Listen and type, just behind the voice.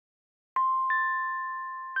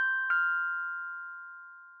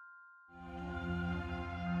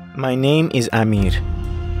My name is Amir.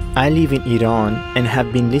 I live in Iran and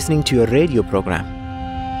have been listening to your radio program.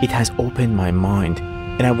 It has opened my mind,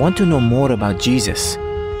 and I want to know more about Jesus.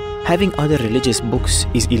 Having other religious books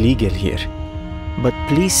is illegal here. But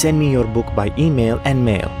please send me your book by email and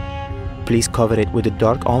mail. Please cover it with a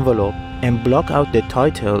dark envelope and block out the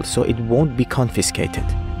title so it won't be confiscated.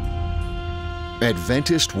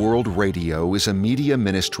 Adventist World Radio is a media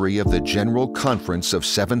ministry of the General Conference of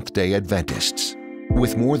Seventh-day Adventists.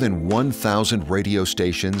 With more than 1,000 radio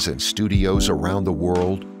stations and studios around the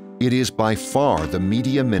world, it is by far the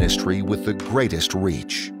media ministry with the greatest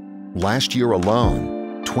reach. Last year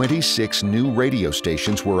alone, 26 new radio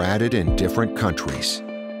stations were added in different countries.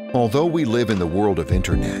 Although we live in the world of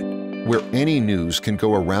internet, where any news can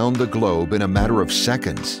go around the globe in a matter of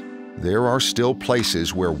seconds, there are still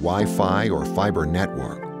places where Wi-Fi or fiber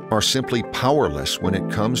network are simply powerless when it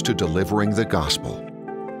comes to delivering the gospel.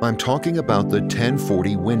 I'm talking about the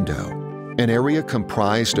 1040 window, an area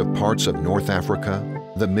comprised of parts of North Africa,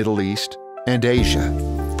 the Middle East, and Asia.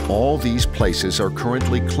 All these places are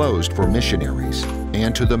currently closed for missionaries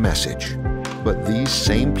and to the message, but these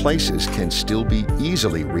same places can still be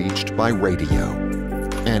easily reached by radio.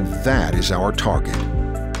 And that is our target.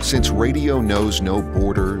 Since radio knows no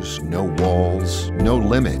borders, no walls, no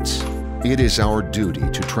limits, it is our duty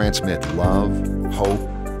to transmit love, hope,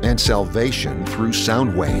 and salvation through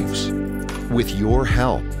sound waves. With your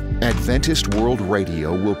help, Adventist World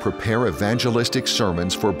Radio will prepare evangelistic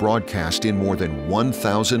sermons for broadcast in more than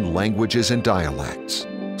 1,000 languages and dialects,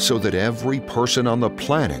 so that every person on the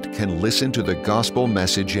planet can listen to the gospel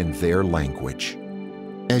message in their language.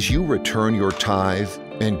 As you return your tithe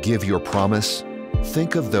and give your promise,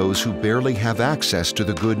 think of those who barely have access to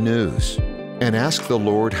the good news, and ask the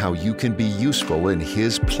Lord how you can be useful in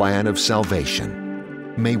His plan of salvation.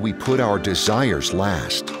 May we put our desires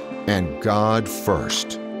last and God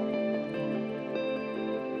first.